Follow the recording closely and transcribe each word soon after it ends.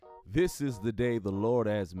This is the day the Lord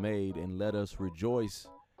has made, and let us rejoice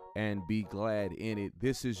and be glad in it.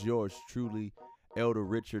 This is yours truly, Elder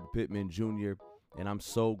Richard Pittman Jr., and I'm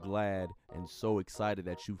so glad and so excited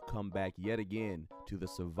that you've come back yet again to the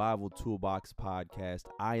Survival Toolbox podcast.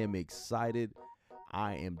 I am excited.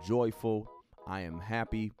 I am joyful. I am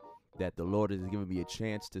happy that the Lord has given me a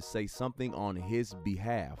chance to say something on his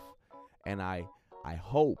behalf. And I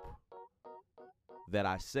hope that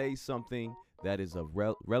I say something that is of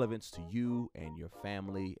relevance to you and your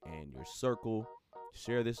family and your circle.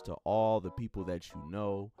 Share this to all the people that you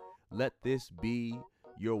know. Let this be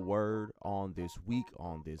your word on this week,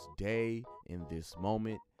 on this day, in this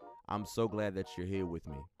moment. I'm so glad that you're here with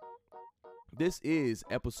me. This is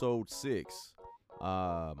episode 6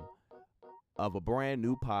 of a brand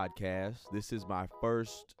new podcast. This is my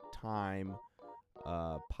first time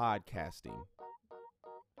podcasting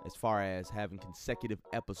as far as having consecutive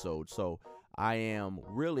episodes. So I am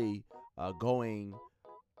really going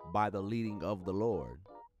by the leading of the Lord.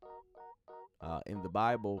 In the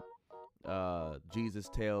Bible, Jesus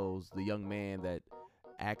tells the young man that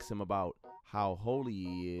asks him about how holy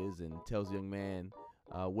he is, and tells the young man,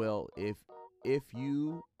 well, if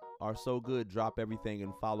you are so good, drop everything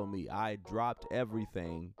and follow me. I dropped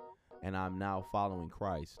everything and I'm now following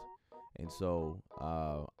Christ. And so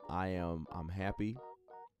I'm happy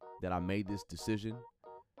that I made this decision,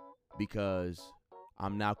 because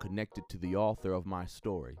I'm now connected to the author of my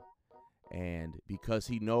story, and because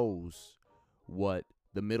he knows what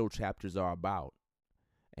the middle chapters are about,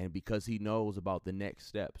 and because he knows about the next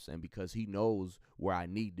steps, and because he knows where I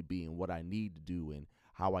need to be and what I need to do and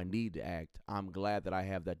how I need to act, I'm glad that I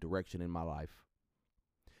have that direction in my life.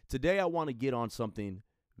 Today I want to get on something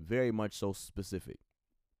very much so specific,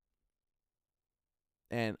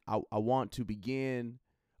 and I want to begin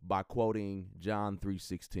by quoting John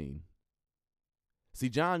 3:16. See,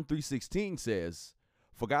 John 3:16 says,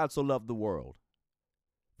 "For God so loved the world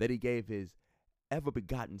that he gave his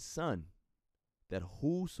ever-begotten Son, that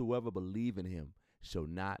whosoever believe in him shall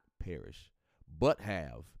not perish, but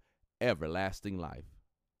have everlasting life."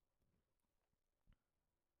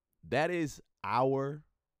 That is our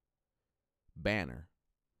banner.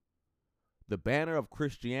 The banner of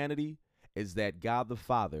Christianity is that God the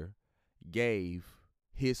Father gave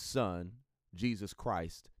his Son, Jesus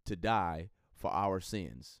Christ, to die for our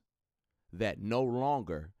sins. That no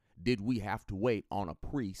longer did we have to wait on a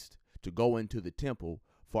priest to go into the temple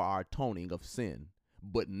for our atoning of sin,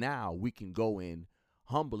 but now we can go in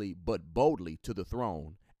humbly but boldly to the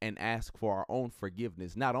throne and ask for our own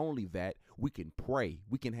forgiveness. Not only that, we can pray.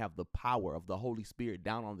 We can have the power of the Holy Spirit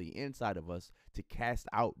down on the inside of us to cast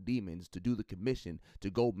out demons, to do the commission, to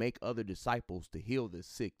go make other disciples, to heal the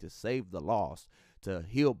sick, to save the lost, to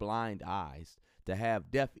heal blind eyes, to have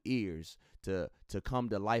deaf ears to come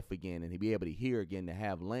to life again and to be able to hear again, to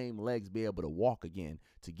have lame legs be able to walk again,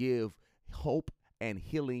 to give hope and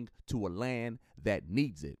healing to a land that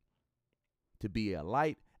needs it, to be a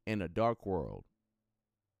light in a dark world.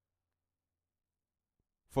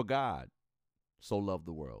 For God so loved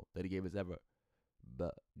the world that he gave his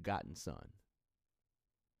ever-begotten Son.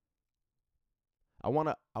 I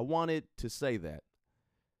wanted to say that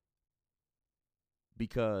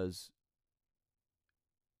because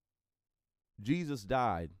Jesus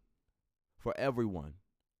died for everyone,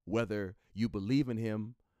 whether you believe in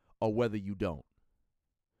him or whether you don't.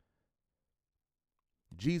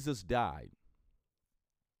 Jesus died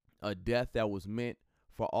a death that was meant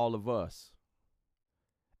for all of us.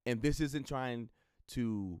 And this isn't trying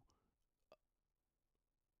to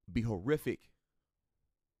be horrific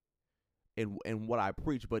in what I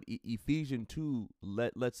preach, but Ephesians 2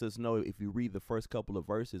 lets us know, if you read the first couple of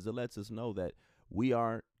verses, it lets us know that we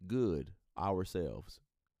aren't good ourselves.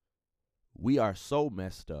 We are so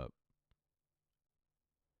messed up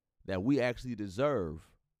that we actually deserve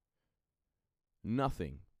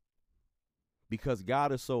nothing, because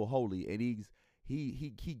God is so holy, and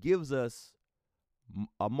he gives us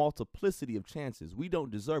a multiplicity of chances. We don't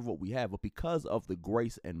deserve what we have, but because of the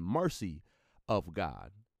grace and mercy of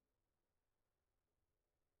God,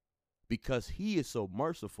 because he is so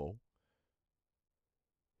merciful,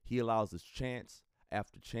 he allows us chance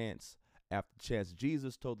after chance after chance.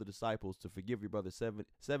 Jesus told the disciples to forgive your brother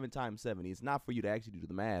seven times 70. It's not for you to actually do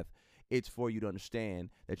the math. It's for you to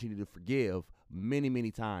understand that you need to forgive many,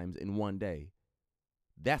 many times in one day.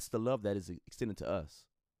 That's the love that is extended to us.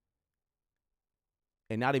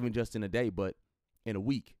 And not even just in a day, but in a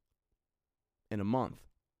week, in a month,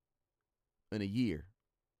 in a year,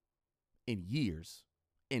 in years,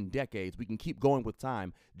 in decades. We can keep going with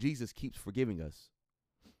time. Jesus keeps forgiving us.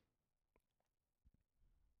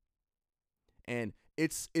 And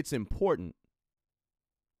it's important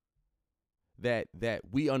that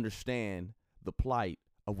we understand the plight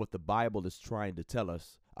of what the Bible is trying to tell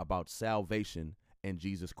us about salvation and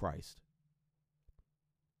Jesus Christ.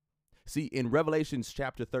 See, in Revelations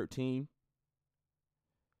chapter 13,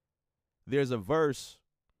 there's a verse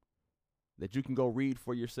that you can go read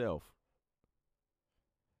for yourself.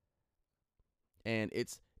 And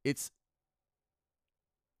it's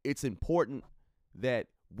important that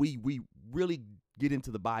we really get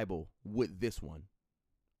into the Bible with this one,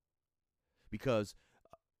 because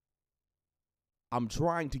I'm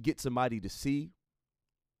trying to get somebody to see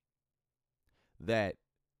that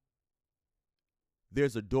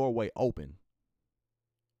there's a doorway open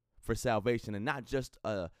for salvation, and not just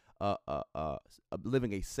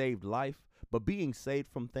living a saved life, but being saved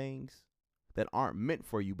from things that aren't meant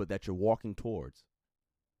for you, but that you're walking towards.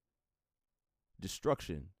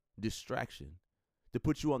 Destruction, distraction, to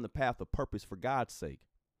put you on the path of purpose for God's sake.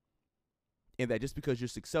 And that just because you're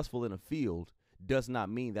successful in a field does not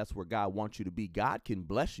mean that's where God wants you to be. God can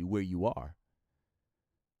bless you where you are.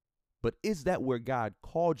 But is that where God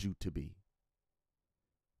called you to be?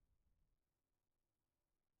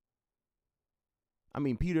 I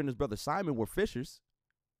mean, Peter and his brother Simon were fishers,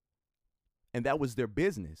 and that was their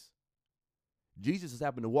business. Jesus just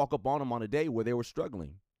happened to walk up on them on a day where they were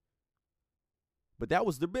struggling. But that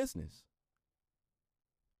was their business.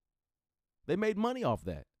 They made money off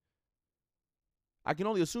that. I can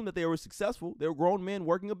only assume that they were successful. They were grown men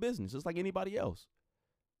working a business, just like anybody else.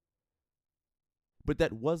 But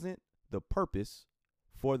that wasn't the purpose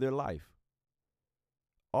for their life.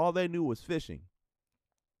 All they knew was fishing.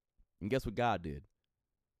 And guess what God did?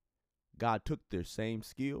 God took their same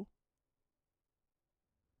skill,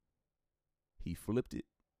 He flipped it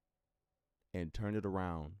and turned it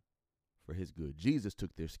around for His good. Jesus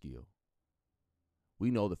took their skill.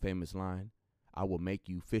 We know the famous line, I will make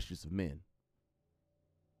you fishers of men.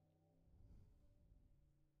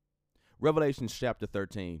 Revelations chapter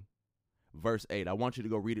 13, verse 8. I want you to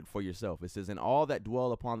go read it for yourself. It says, and all that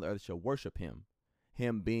dwell upon the earth shall worship him,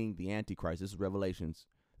 him being the Antichrist. This is Revelations.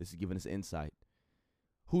 This is giving us insight.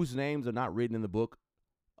 Whose names are not written in the book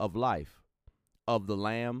of life of the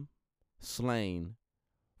Lamb slain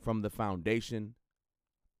from the foundation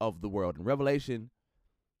of the world. In Revelation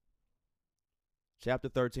chapter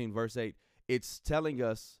 13, verse 8, it's telling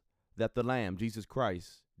us that the Lamb, Jesus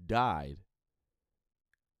Christ, died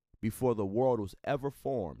before the world was ever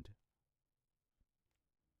formed.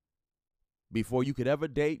 Before you could ever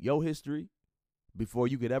date your history, before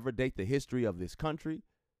you could ever date the history of this country,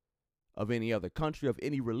 of any other country, of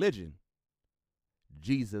any religion,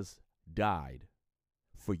 Jesus died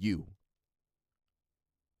for you.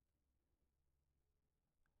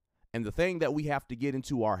 And the thing that we have to get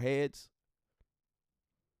into our heads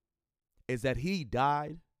is that He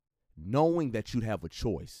died knowing that you'd have a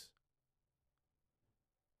choice.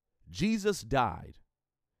 Jesus died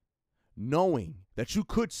knowing that you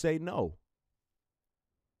could say no.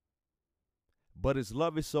 But His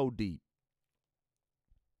love is so deep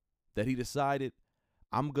that He decided,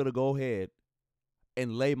 I'm going to go ahead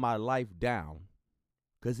and lay my life down.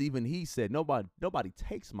 Because even He said, nobody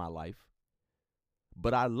takes my life,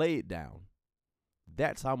 but I lay it down.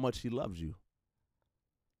 That's how much He loves you.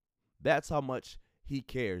 That's how much He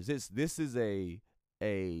cares. This is a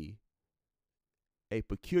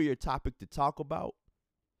peculiar topic to talk about,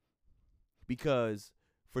 because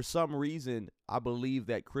for some reason I believe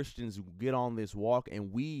that Christians get on this walk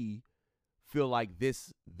and we feel like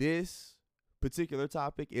this particular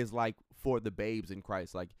topic is like for the babes in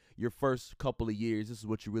Christ. Like your first couple of years, this is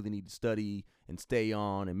what you really need to study and stay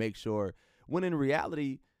on and make sure. When in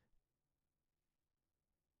reality,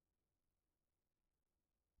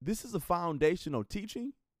 this is a foundational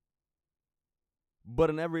teaching, but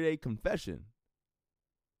an everyday confession.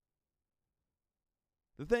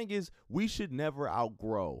 The thing is, we should never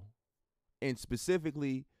outgrow, and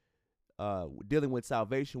specifically dealing with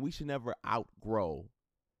salvation, we should never outgrow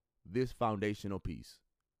this foundational piece.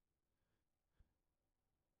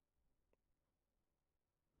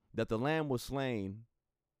 That the Lamb was slain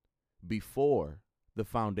before the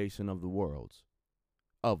foundation of the world,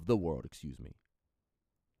 excuse me.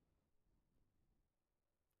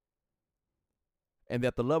 And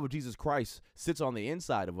that the love of Jesus Christ sits on the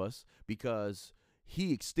inside of us because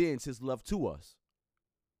He extends His love to us.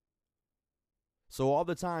 So all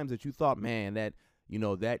the times that you thought, man, that,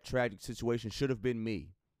 that tragic situation should have been me,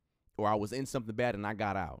 or I was in something bad and I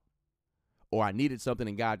got out, or I needed something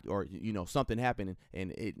and God, or, something happened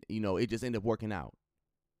and it, it just ended up working out.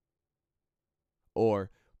 Or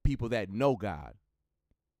people that know God,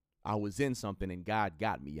 I was in something and God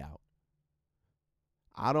got me out.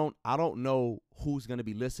 I don't know who's going to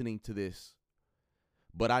be listening to this,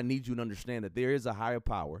 but I need you to understand that there is a higher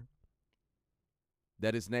power,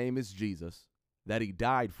 that his name is Jesus, that he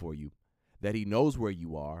died for you, that he knows where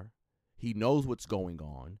you are. He knows what's going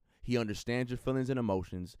on. He understands your feelings and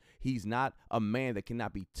emotions. He's not a man that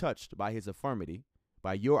cannot be touched by his infirmity,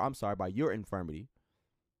 by your infirmity,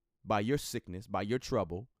 by your sickness, by your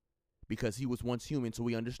trouble, because he was once human, so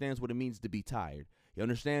he understands what it means to be tired. He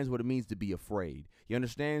understands what it means to be afraid. He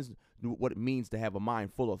understands what it means to have a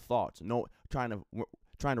mind full of thoughts, trying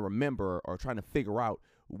to remember or trying to figure out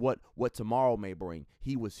what tomorrow may bring.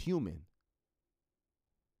 He was human.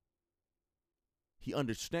 He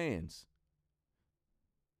understands.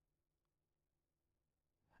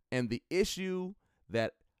 And the issue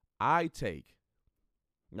that I take,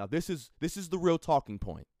 now this is the real talking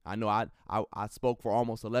point. I know I spoke for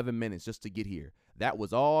almost 11 minutes just to get here. That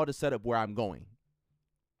was all to set up where I'm going.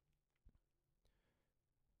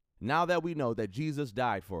 Now that we know that Jesus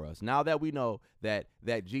died for us, now that we know that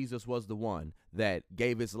Jesus was the one that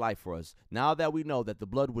gave his life for us, now that we know that the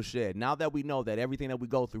blood was shed, now that we know that everything that we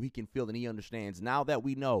go through, he can feel and he understands, now that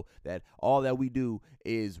we know that all that we do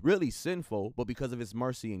is really sinful, but because of his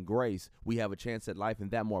mercy and grace, we have a chance at life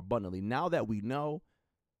and that more abundantly. Now that we know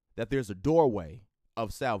that there's a doorway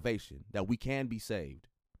of salvation, that we can be saved,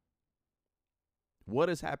 what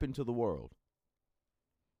has happened to the world?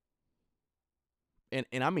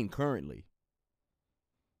 And I mean currently.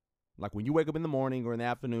 Like when you wake up in the morning or in the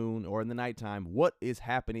afternoon or in the nighttime, what is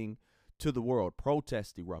happening to the world?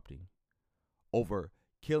 Protests erupting over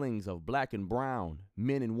killings of black and brown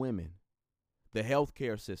men and women, the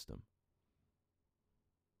healthcare system.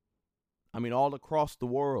 I mean, all across the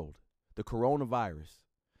world, the coronavirus,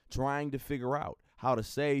 trying to figure out how to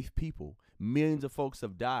save people. Millions of folks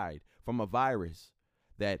have died from a virus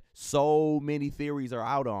that so many theories are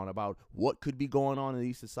out on about what could be going on in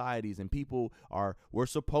these societies, and we're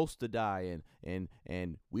supposed to die, and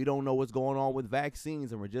we don't know what's going on with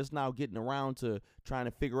vaccines, and we're just now getting around to trying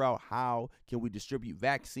to figure out how can we distribute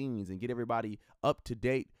vaccines and get everybody up to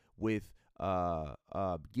date with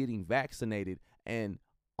getting vaccinated. And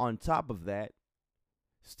on top of that,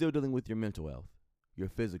 still dealing with your mental health, your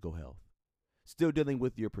physical health, still dealing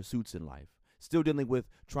with your pursuits in life, still dealing with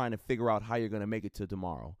trying to figure out how you're going to make it to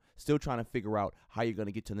tomorrow. Still trying to figure out how you're going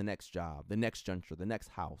to get to the next job, the next juncture, the next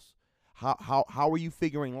house. How are you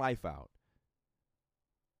figuring life out?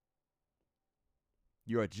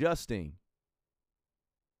 You're adjusting.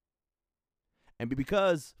 And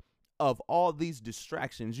because of all these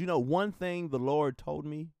distractions, one thing the Lord told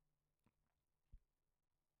me,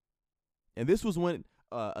 and this was when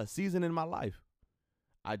a season in my life,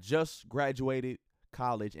 I just graduated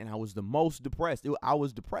college, and I was the most depressed. I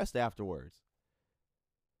was depressed afterwards.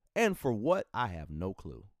 And for what? I have no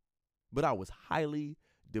clue. But I was highly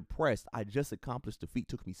depressed. I just accomplished the feat. It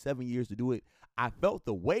took me 7 years to do it. I felt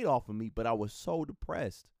the weight off of me, but I was so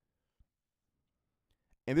depressed.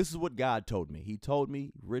 And this is what God told me. He told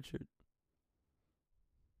me, Richard,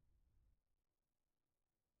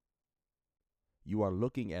 you are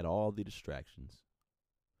looking at all the distractions,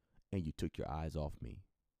 and you took your eyes off me.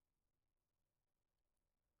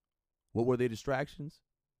 What were the distractions?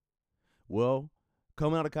 Well,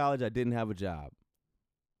 coming out of college, I didn't have a job.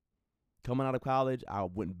 Coming out of college, I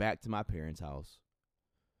went back to my parents' house.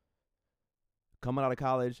 Coming out of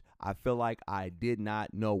college, I feel like I did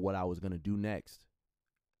not know what I was going to do next.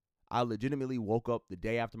 I legitimately woke up the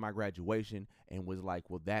day after my graduation and was like,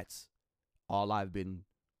 well, that's all I've been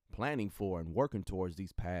planning for and working towards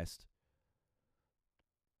these past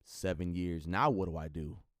 7 years. Now what do I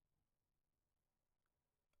do?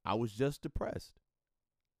 I was just depressed.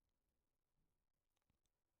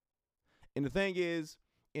 And the thing is,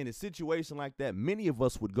 in a situation like that, many of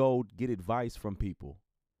us would go get advice from people.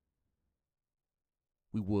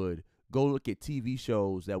 We would go look at TV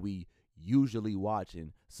shows that we usually watch,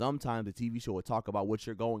 and sometimes the TV show will talk about what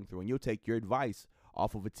you're going through, and you'll take your advice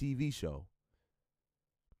off of a TV show.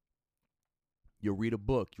 You'll read a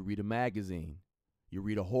book, you read a magazine, you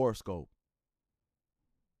read a horoscope.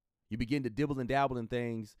 You begin to dibble and dabble in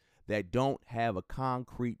things that don't have a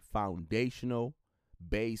concrete, foundational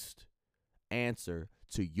based answer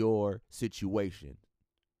to your situation,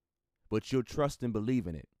 but you'll trust and believe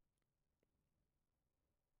in it.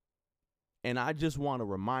 And I just want to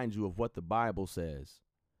remind you of what the Bible says.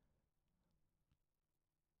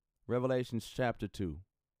 Revelations chapter 2,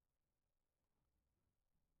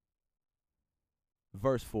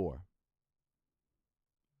 verse 4.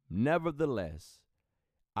 Nevertheless,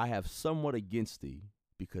 I have somewhat against thee,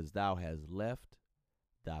 because thou hast left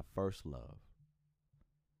thy first love.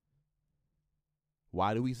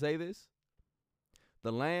 Why do we say this?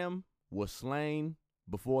 The Lamb was slain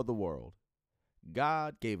before the world.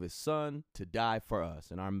 God gave his son to die for us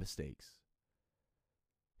and our mistakes.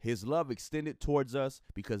 His love extended towards us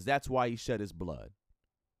because that's why he shed his blood.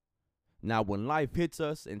 Now, when life hits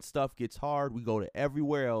us and stuff gets hard, we go to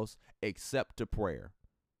everywhere else except to prayer.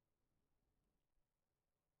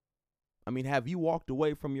 I mean, have you walked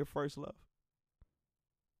away from your first love?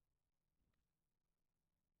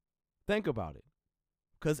 Think about it,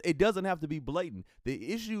 because it doesn't have to be blatant.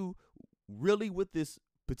 The issue really with this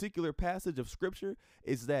particular passage of scripture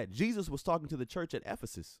is that Jesus was talking to the church at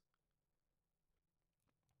Ephesus.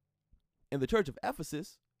 And the church of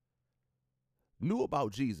Ephesus knew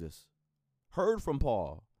about Jesus, heard from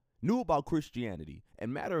Paul, knew about Christianity.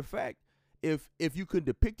 And matter of fact, if you could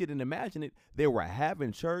depict it and imagine it, they were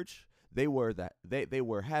having church. They were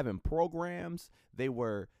having programs. They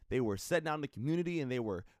were setting out in the community, and they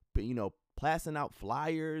were, passing out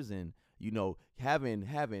flyers and,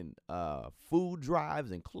 having food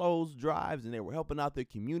drives and clothes drives, and they were helping out their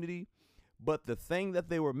community. But the thing that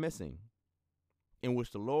they were missing, in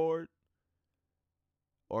which the Lord,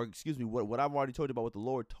 or excuse me, what I've already told you about what the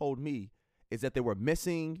Lord told me, is that they were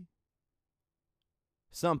missing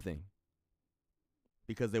something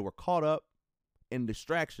because they were caught up in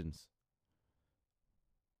distractions.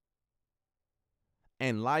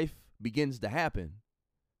 And life begins to happen,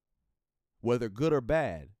 whether good or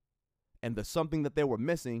bad. And the something that they were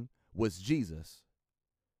missing was Jesus.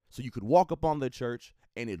 So you could walk up on the church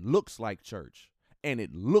and it looks like church, and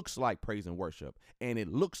it looks like praise and worship, and it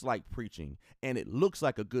looks like preaching, and it looks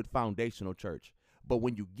like a good foundational church. But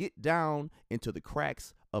when you get down into the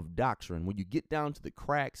cracks of doctrine, when you get down to the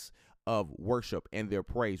cracks of worship and their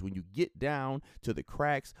praise, when you get down to the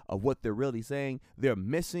cracks of what they're really saying, they're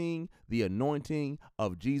missing the anointing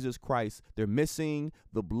of Jesus Christ. They're missing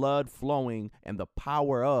the blood flowing and the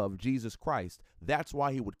power of Jesus Christ. That's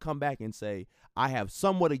why he would come back and say, I have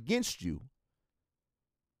somewhat against you,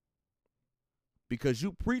 because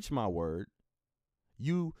you preach my word.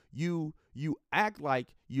 You act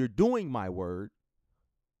like you're doing my word,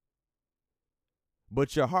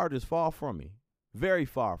 but your heart is far from me, very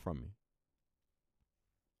far from me.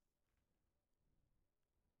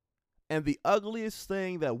 And the ugliest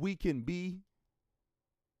thing that we can be,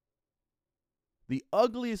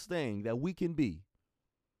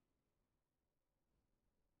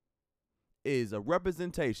 is a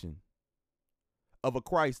representation of a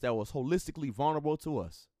Christ that was holistically vulnerable to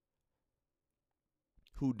us,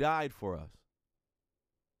 who died for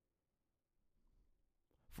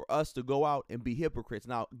us to go out and be hypocrites.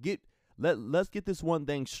 Now, let's get this one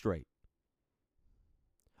thing straight.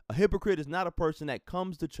 A hypocrite is not a person that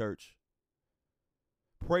comes to church,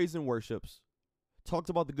 prays and worships, talks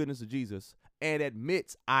about the goodness of Jesus, and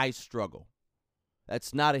admits I struggle.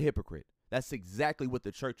 That's not a hypocrite. That's exactly what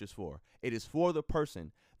the church is for. It is for the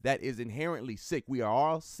person that is inherently sick. We are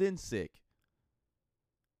all sin sick.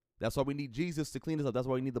 That's why we need Jesus to clean us up. That's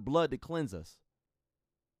why we need the blood to cleanse us.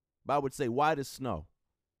 Bible would say, white as snow.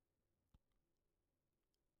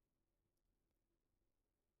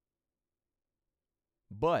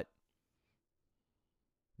 But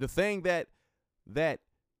the thing that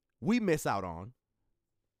we miss out on,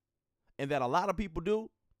 and that a lot of people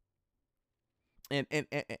do, and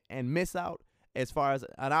miss out as far as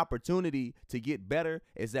an opportunity to get better,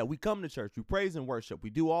 is that we come to church, we praise and worship, we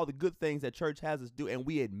do all the good things that church has us do, and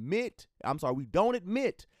we don't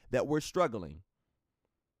admit that we're struggling.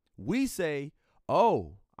 We say,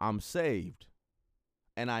 oh, I'm saved,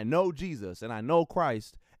 and I know Jesus, and I know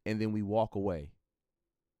Christ, and then we walk away.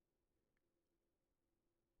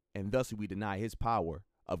 And thus we deny his power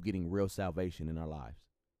of getting real salvation in our lives.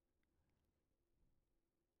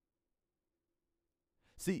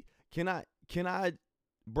 See, can I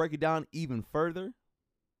break it down even further?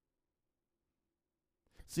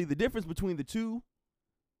 See, the difference between the two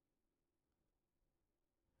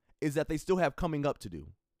is that they still have coming up to do.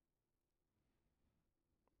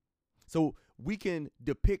 So we can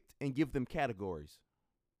depict and give them categories.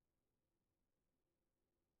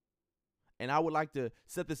 And I would like to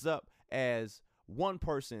set this up as one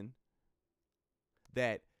person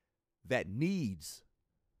that needs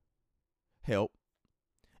help,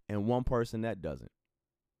 and one person that doesn't.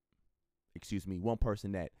 Excuse me, one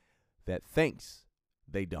person that thinks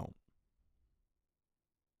they don't.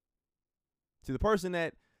 See, the person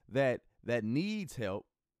that needs help,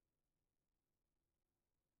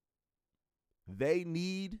 they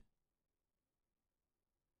need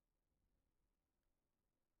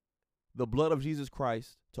the blood of Jesus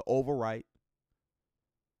Christ to overwrite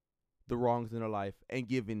the wrongs in their life and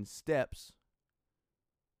give in steps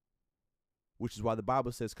which is why the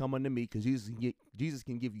Bible says, come unto me, because Jesus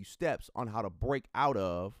can give you steps on how to break out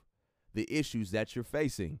of the issues that you're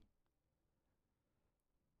facing.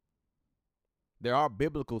 There are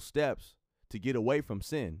biblical steps to get away from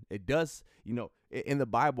sin. It does, in the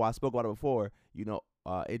Bible, I spoke about it before,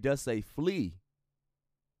 it does say flee.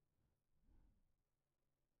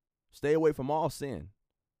 Stay away from all sin.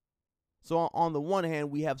 So on the one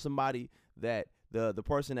hand, we have somebody that the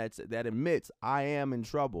person that admits, I am in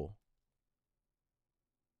trouble.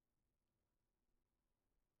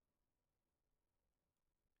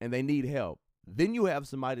 And they need help. Then you have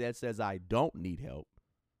somebody that says, I don't need help,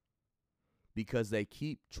 because they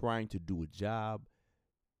keep trying to do a job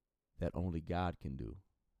that only God can do.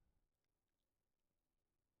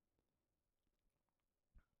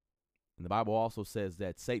 And the Bible also says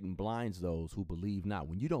that Satan blinds those who believe not.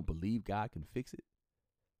 When you don't believe God can fix it,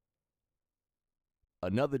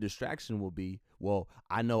 another distraction will be, well,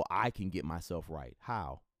 I know I can get myself right.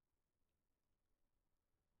 How?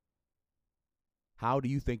 How do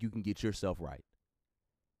you think you can get yourself right?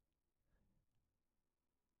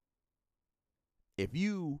 If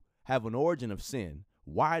you have an origin of sin,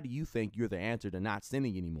 why do you think you're the answer to not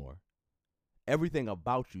sinning anymore? Everything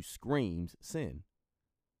about you screams sin.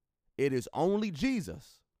 It is only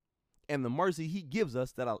Jesus and the mercy he gives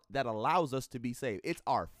us that allows us to be saved. It's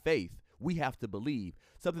our faith. We have to believe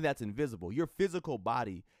something that's invisible. Your physical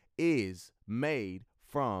body is made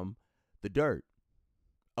from the dirt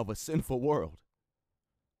of a sinful world.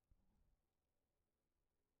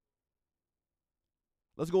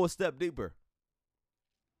 Let's go a step deeper.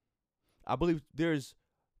 I believe there's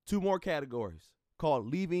two more categories called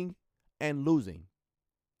leaving and losing.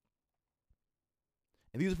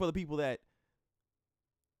 And these are for the people that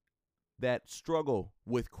struggle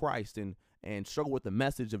with Christ and struggle with the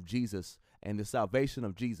message of Jesus and the salvation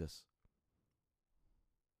of Jesus.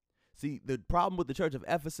 See, the problem with the church of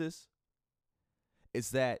Ephesus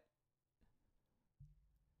is that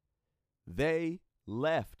they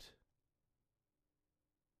left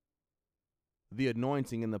the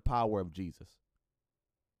anointing and the power of Jesus.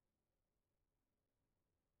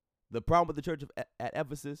 The problem with the church at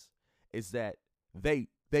Ephesus is that they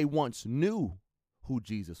once knew who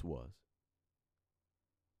Jesus was.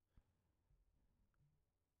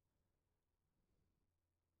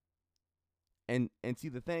 And see,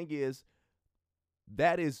 the thing is,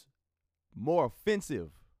 that is more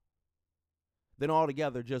offensive than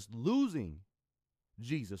altogether just losing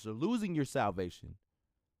Jesus or losing your salvation.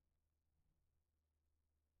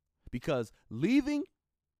 Because leaving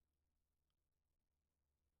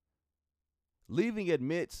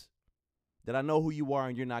admits that I know who you are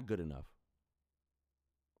and you're not good enough.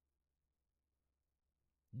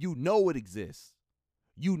 You know it exists.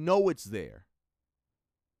 You know it's there.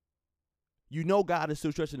 You know God is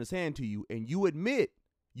still stretching his hand to you, and you admit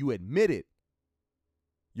it.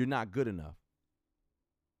 You're not good enough.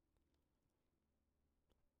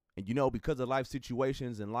 And because of life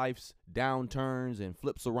situations and life's downturns and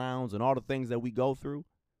flips arounds and all the things that we go through,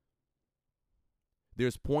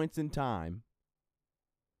 there's points in time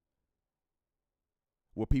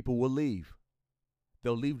where people will leave.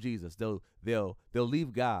 They'll leave Jesus. They'll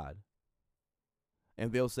leave God.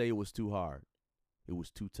 And they'll say it was too hard. It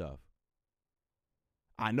was too tough.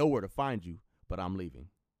 I know where to find you, but I'm leaving.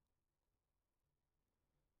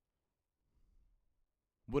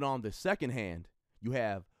 But on the second hand, you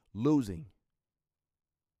have losing.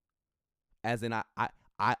 As in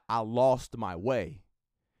I lost my way.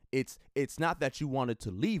 It's not that you wanted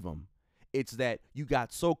to leave him. It's that you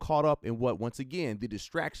got so caught up in once again, the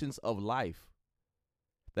distractions of life,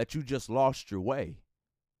 that you just lost your way.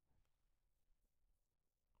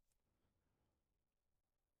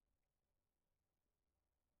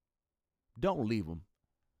 Don't leave them.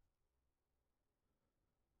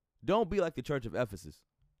 Don't be like the church of Ephesus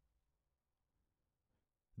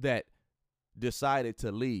that decided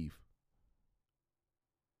to leave.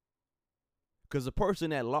 Because the person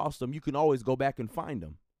that lost them, you can always go back and find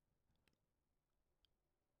them.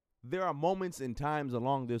 There are moments and times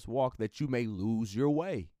along this walk that you may lose your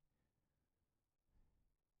way.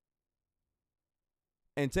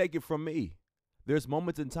 And take it from me, there's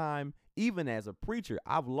moments in time, even as a preacher,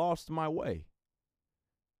 I've lost my way.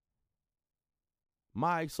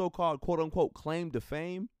 My so-called quote-unquote claim to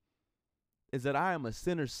fame is that I am a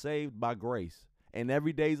sinner saved by grace. And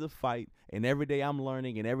every day is a fight, and every day I'm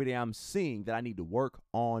learning, and every day I'm seeing that I need to work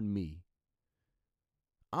on me.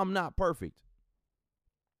 I'm not perfect.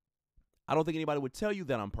 I don't think anybody would tell you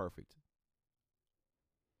that I'm perfect.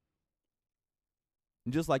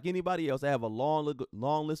 And just like anybody else, I have a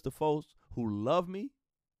long list of folks who love me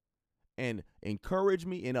and encourage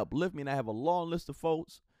me and uplift me. And I have a long list of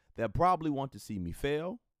folks that probably want to see me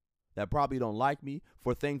fail, that probably don't like me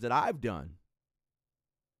for things that I've done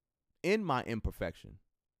in my imperfection,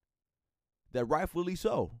 that rightfully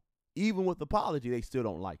so, even with apology, they still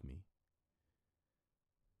don't like me.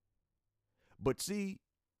 But see,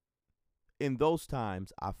 in those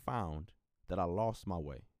times, I found that I lost my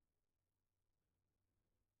way.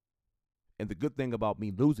 And the good thing about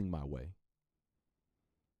me losing my way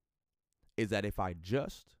is that if I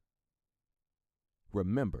just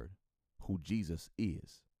remembered who Jesus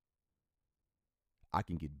is, I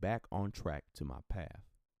can get back on track to my path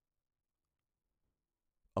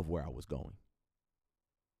of where I was going.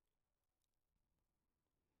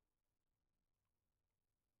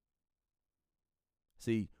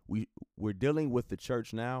 See, we're dealing with the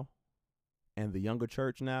church now and the younger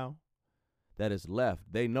church now that is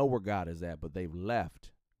left. They know where God is at, but they've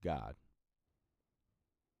left God.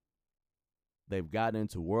 They've gotten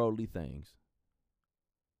into worldly things.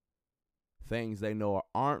 Things they know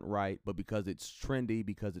aren't right, but because it's trendy,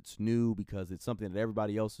 because it's new, because it's something that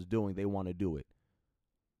everybody else is doing, they want to do it.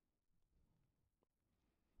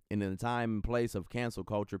 And in the time and place of cancel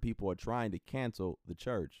culture, people are trying to cancel the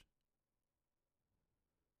church.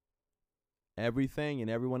 Everything and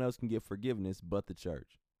everyone else can get forgiveness but the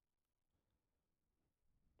church.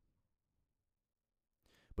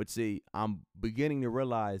 But see, I'm beginning to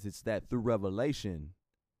realize it's that through revelation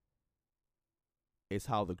is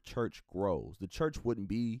how the church grows. The church wouldn't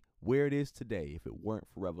be where it is today if it weren't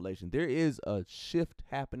for revelation. There is a shift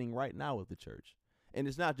happening right now with the church. And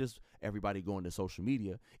it's not just everybody going to social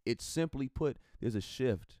media. It's simply put, there's a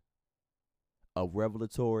shift of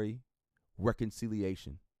revelatory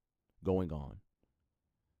reconciliation going on.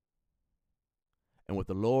 And what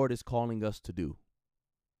the Lord is calling us to do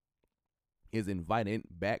is invite in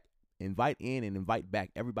and invite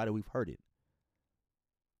back everybody we've hurted.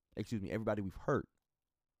 Everybody we've hurt.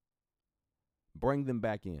 Bring them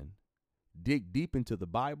back in. Dig deep into the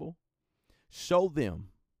Bible. Show them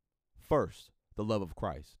first the love of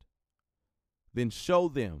Christ. Then show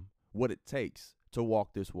them what it takes to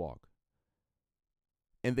walk this walk.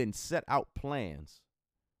 And then set out plans.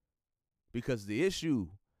 Because the issue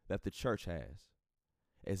that the church has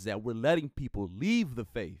is that we're letting people leave the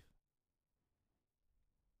faith.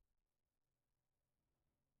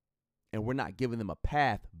 And we're not giving them a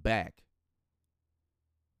path back.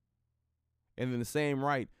 And in the same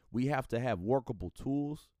right, we have to have workable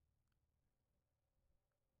tools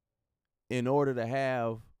in order to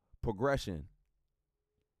have progression,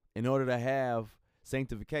 in order to have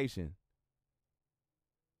sanctification,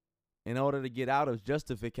 in order to get out of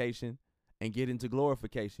justification and get into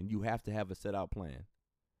glorification. You have to have a set out plan.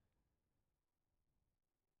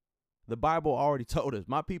 The Bible already told us,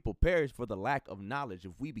 my people perish for the lack of knowledge.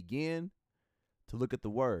 If we begin to look at the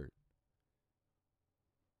word,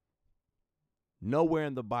 nowhere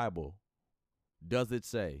in the Bible does it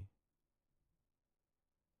say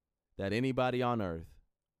that anybody on earth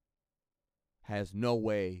has no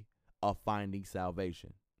way of finding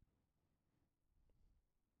salvation.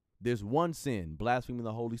 There's one sin, blaspheming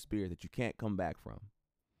the Holy Spirit, that you can't come back from.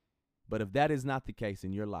 But if that is not the case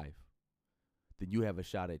in your life, then you have a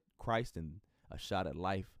shot at Christ and a shot at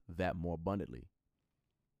life that more abundantly.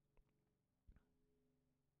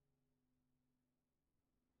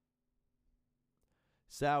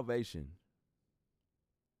 Salvation.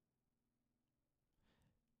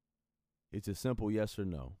 It's a simple yes or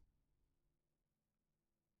no.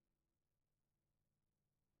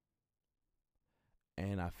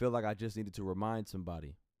 And I feel like I just needed to remind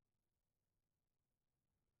somebody.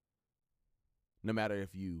 No matter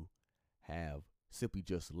if you have simply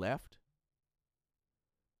just left,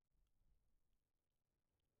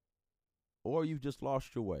 or you've just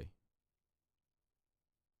lost your way.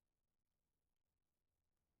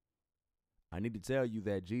 I need to tell you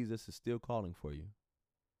that Jesus is still calling for you.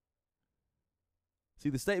 See,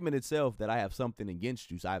 the statement itself that I have something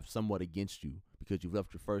against you, so I have somewhat against you because you've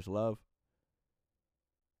left your first love,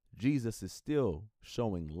 Jesus is still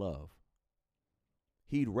showing love.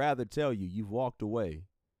 He'd rather tell you you've walked away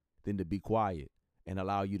than to be quiet and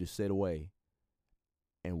allow you to sit away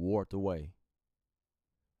and wart away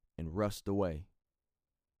and rust away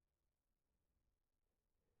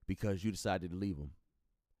because you decided to leave him.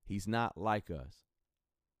 He's not like us.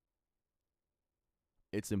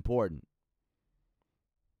 It's important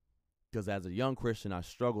because as a young Christian, I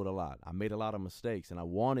struggled a lot. I made a lot of mistakes and I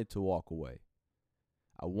wanted to walk away.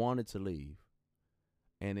 I wanted to leave.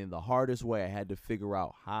 And in the hardest way, I had to figure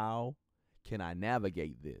out, how can I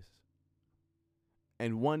navigate this?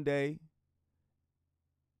 And one day,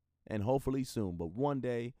 and hopefully soon, but one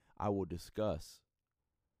day, I will discuss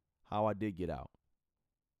how I did get out.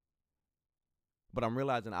 But I'm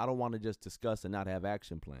realizing I don't want to just discuss and not have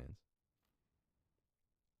action plans.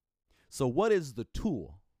 So what is the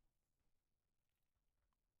tool?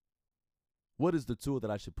 What is the tool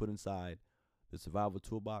that I should put inside the survival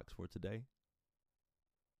toolbox for today?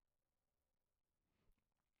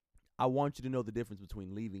 I want you to know the difference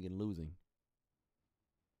between leaving and losing.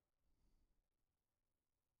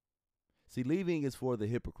 See, leaving is for the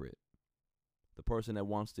hypocrite, the person that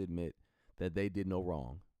wants to admit that they did no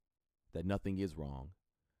wrong, that nothing is wrong,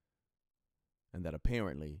 and that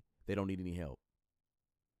apparently they don't need any help.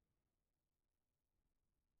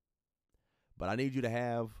 But I need you to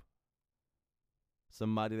have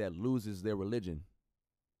somebody that loses their religion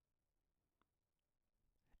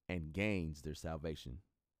and gains their salvation.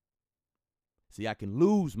 See, I can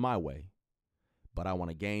lose my way, but I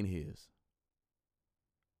want to gain his.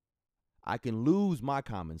 I can lose my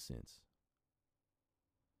common sense,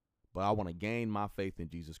 but I want to gain my faith in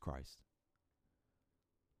Jesus Christ.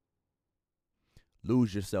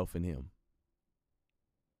 Lose yourself in him.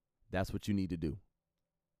 That's what you need to do.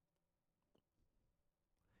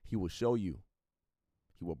 He will show you.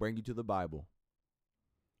 He will bring you to the Bible.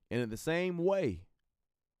 And in the same way,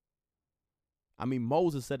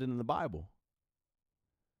 Moses said it in the Bible.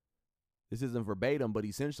 This isn't verbatim, but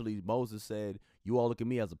essentially Moses said, you all look at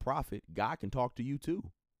me as a prophet. God can talk to you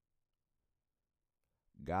too.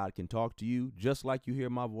 God can talk to you just like you hear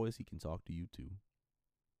my voice. He can talk to you too.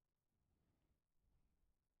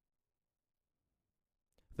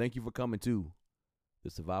 Thank you for coming to the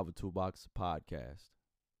Survival Toolbox podcast.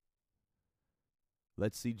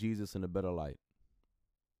 Let's see Jesus in a better light.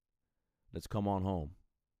 Let's come on home.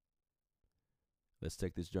 Let's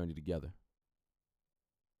take this journey together.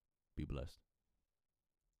 Be blessed.